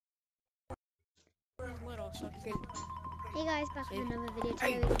Hey guys, back with another video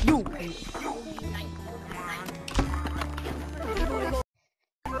today. Let's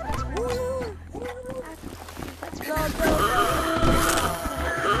go.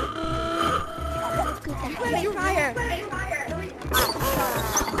 Friendly fire!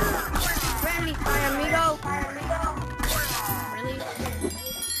 Friendly fire, amigo! Really?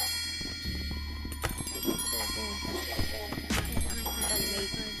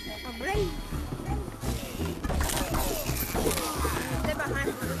 I'm ready. Stay behind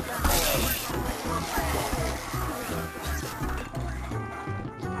me.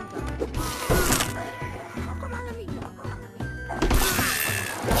 Come on, amigo.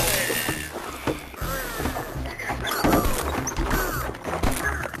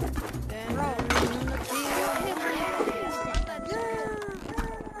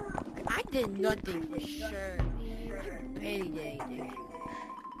 I did nothing for sure. Any day.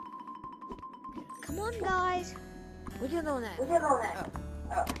 Come on, guys. What you doing at?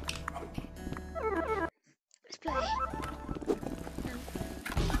 Let's play.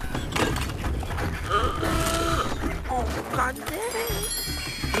 Oh, god damn it.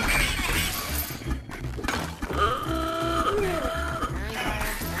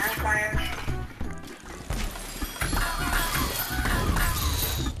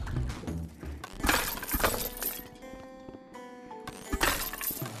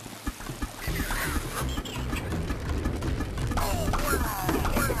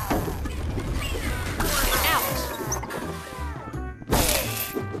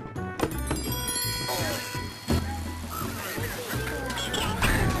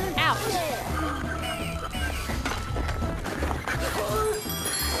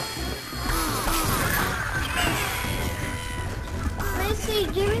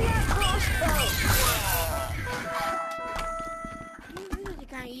 Give me that crossbow. This is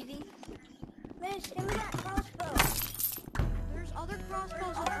kind of easy. Miss, give me that crossbow. There's other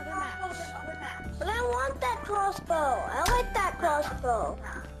crossbows on other maps. But I want that crossbow. I like that crossbow.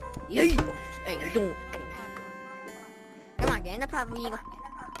 Yay! Hey, don't. Come on, get in the platform, amigo.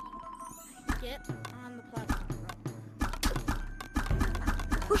 Get on the platform.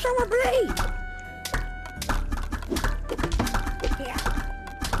 Push on my blade! Yeah.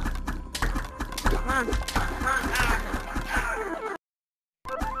 Come on.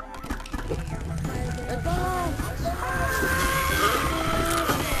 Let's go.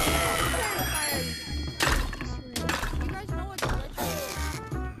 You guys know what glitch is?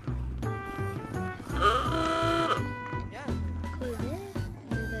 Yeah.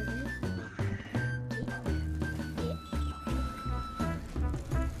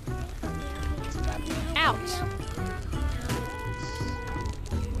 Ouch.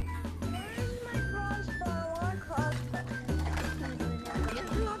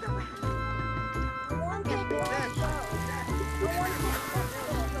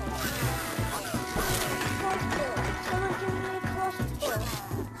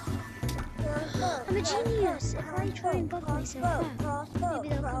 I'm a genius. If I try and bug myself back, maybe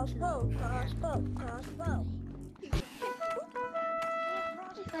they'll come to me.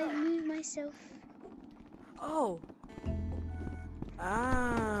 If I move myself. Oh.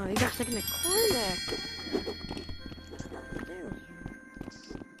 Ah, you got stuck in the corner.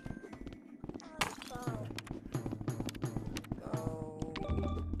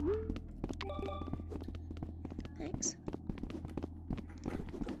 Thanks.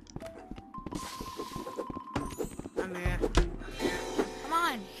 I'm here. Come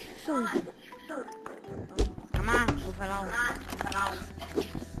on. Come on, move along.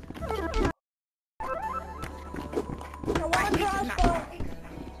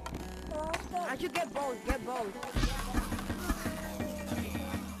 I should get both. I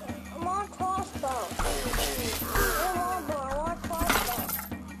want crossbow. I want crossbow.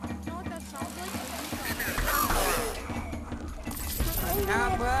 You know what that sounds like? Nah,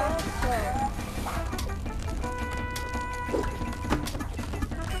 bro.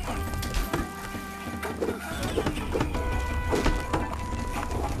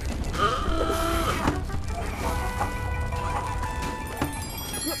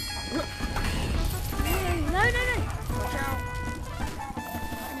 No. Watch out.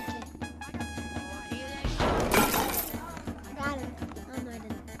 Got him. Oh, no, I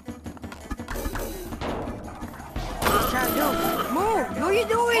didn't. Watch out, dude. Move. What are you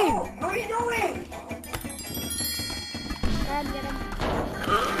doing? Dad, get him.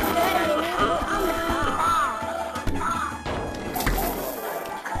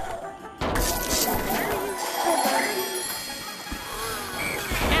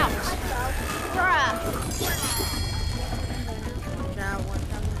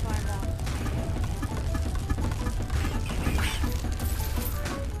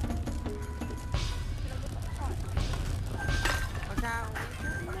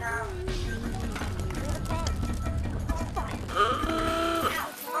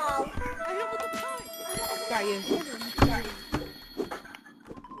 got you.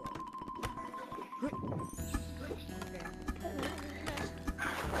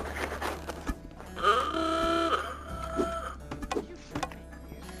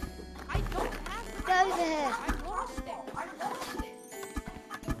 Get over here.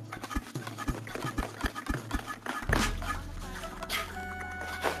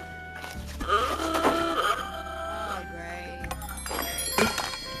 Oh, great.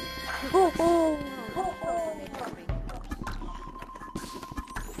 Oh.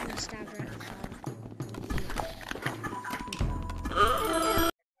 I'm gonna stab her.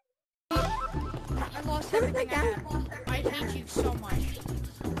 I lost everything I had. I hate you so much.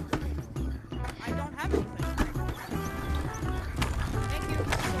 I don't have anything. Thank you.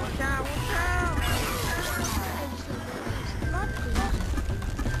 Watch out, watch out.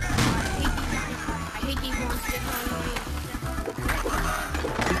 I hate these ones getting on me.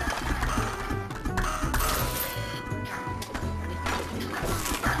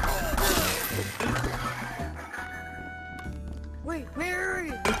 Wait,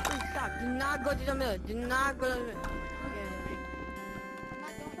 stop. Do not go to the middle. Do not go to the middle.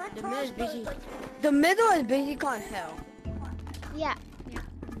 The middle is busy. The middle is busy called hell. Yeah.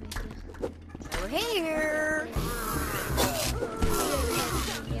 Over here.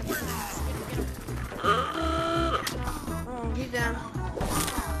 Oh, he's down.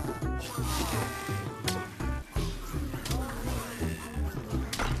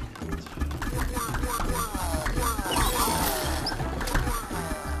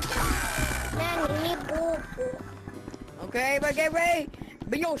 Okay, but get ready.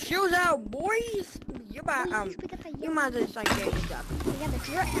 Bring your shoes out, boys. You might you might just like getting this up. We got the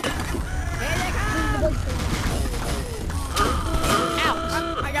drip. Here they come.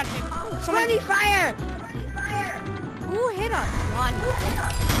 Ow! I got him. Somebody fire! Who hit us? One.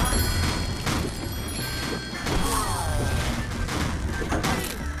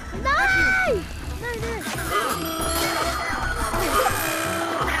 Nice!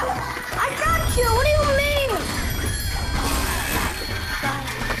 I got you! What do you mean?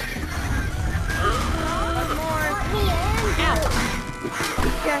 One more. Yeah.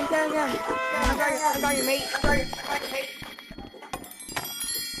 I got you, mate.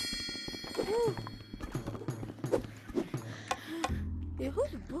 Yeah,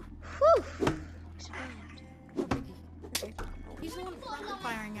 who's the book? Whew. He's the one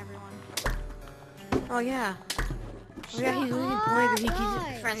firing everyone. Oh yeah. Oh yeah, he's losing points because he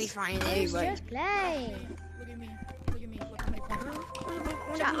keeps friendly frying Let's everybody. just play. Look at me. Look at me. Look at my phone.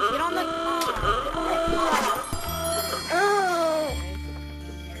 Get on the.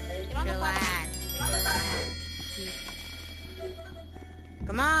 Relax.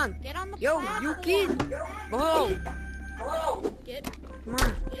 Come on. Get on the Yo, platform. you kid. Whoa. Get. Come on.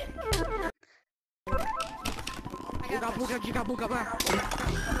 I got this. Booga.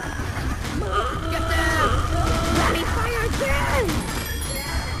 Get them. Let me fire again.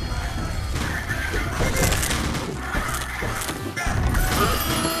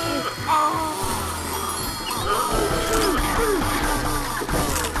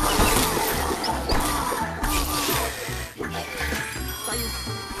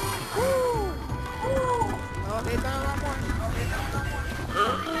 Oh, they've done a lot more.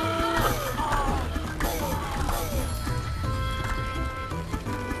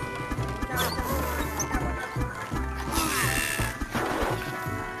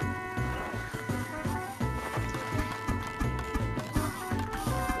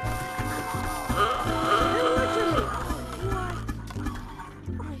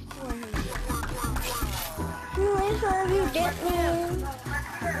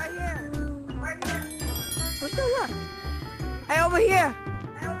 What's still left? Hey, over here!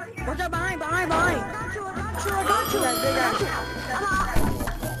 What's up behind? Got you. That big ass.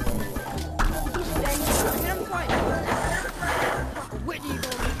 Get him quiet. Where do you go?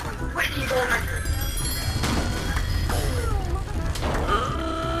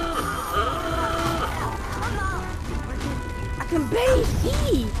 I can barely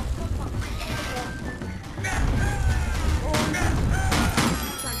see!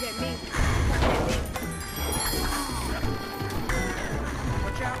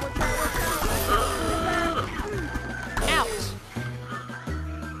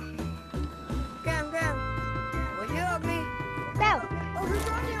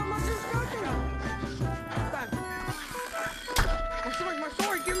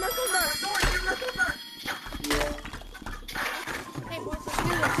 Hey, boys, let's do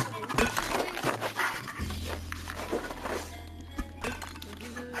this.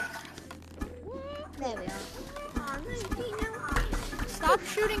 Stop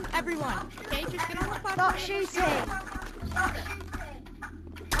shooting everyone. Okay, just get on the platform. Stop shooting.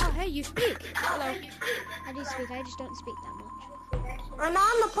 Oh, hey, you speak. Hello. I do speak, I just don't speak that much. I'm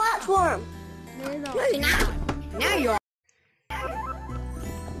on the platform. No, you're not. No, you're not. Now you are.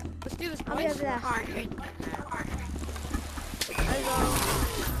 Let's do this, I'll be boys. over there. Alright.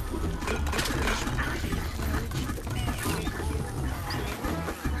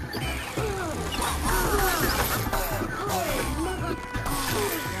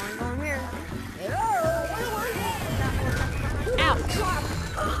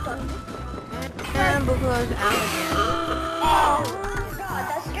 And because out again. Oh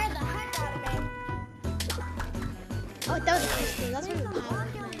Oh, that was a crystal. That's what it was.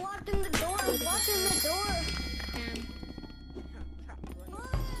 Blocking the door. Blocking the door.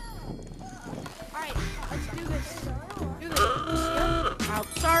 Alright, let's do this. Do this. Oh,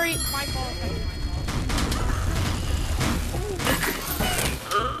 sorry, my fault.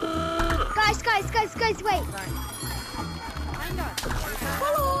 Guys, wait. Kinda.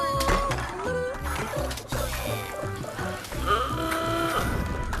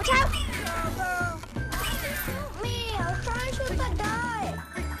 Watch out. Me, I was trying to shoot the guy.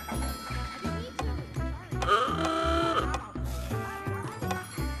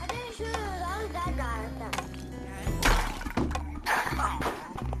 I didn't shoot him. That was that guy.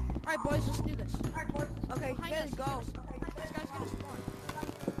 Alright, boys, let's do this. Okay, Behind let's us. go. This guy's gonna spawn.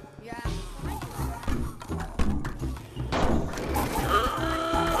 Yeah.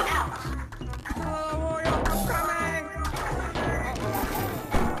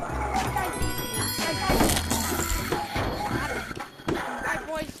 Alright,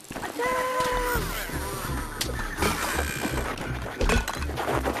 boys.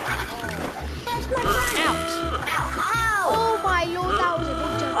 Oh my lord, that was a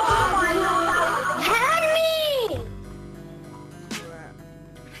big jump.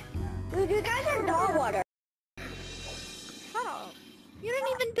 You guys are dog water. Shut up. You didn't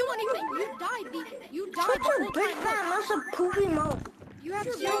even do anything. You died. You died Such the a whole big time. fat mess of poopy mouth. You have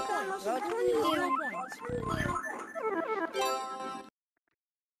 0 points. That's what 0 points.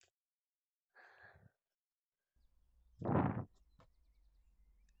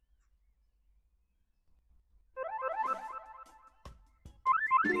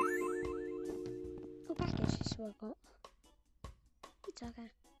 Oh, package just woke up. It's okay.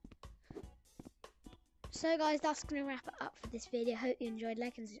 So guys, that's going to wrap it up for this video. Hope you enjoyed.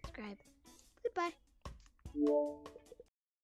 Like and subscribe. Goodbye.